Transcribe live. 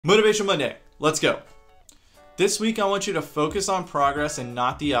Motivation Monday, let's go. This week I want you to focus on progress and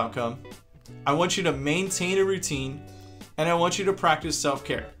not the outcome. I want you to maintain a routine, and I want you to practice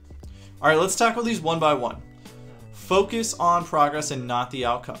self-care. All right, let's tackle these one by one. Focus on progress and not the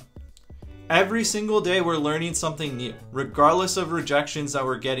outcome. Every single day we're learning something new, regardless of rejections that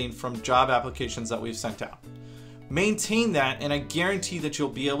we're getting from job applications that we've sent out. Maintain that, and I guarantee that you'll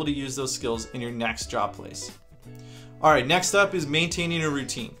be able to use those skills in your next job place. All right, next up is maintaining a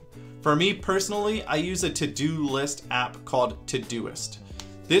routine. For me personally, I use a to-do list app called Todoist.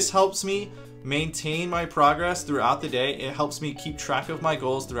 This helps me maintain my progress throughout the day. It helps me keep track of my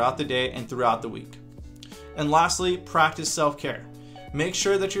goals throughout the day and throughout the week. And lastly, practice self-care. Make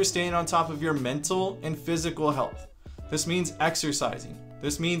sure that you're staying on top of your mental and physical health. This means exercising.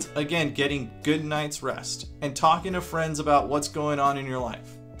 This means, again, getting good night's rest and talking to friends about what's going on in your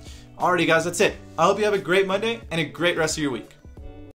life. Alrighty guys, that's it. I hope you have a great Monday and a great rest of your week.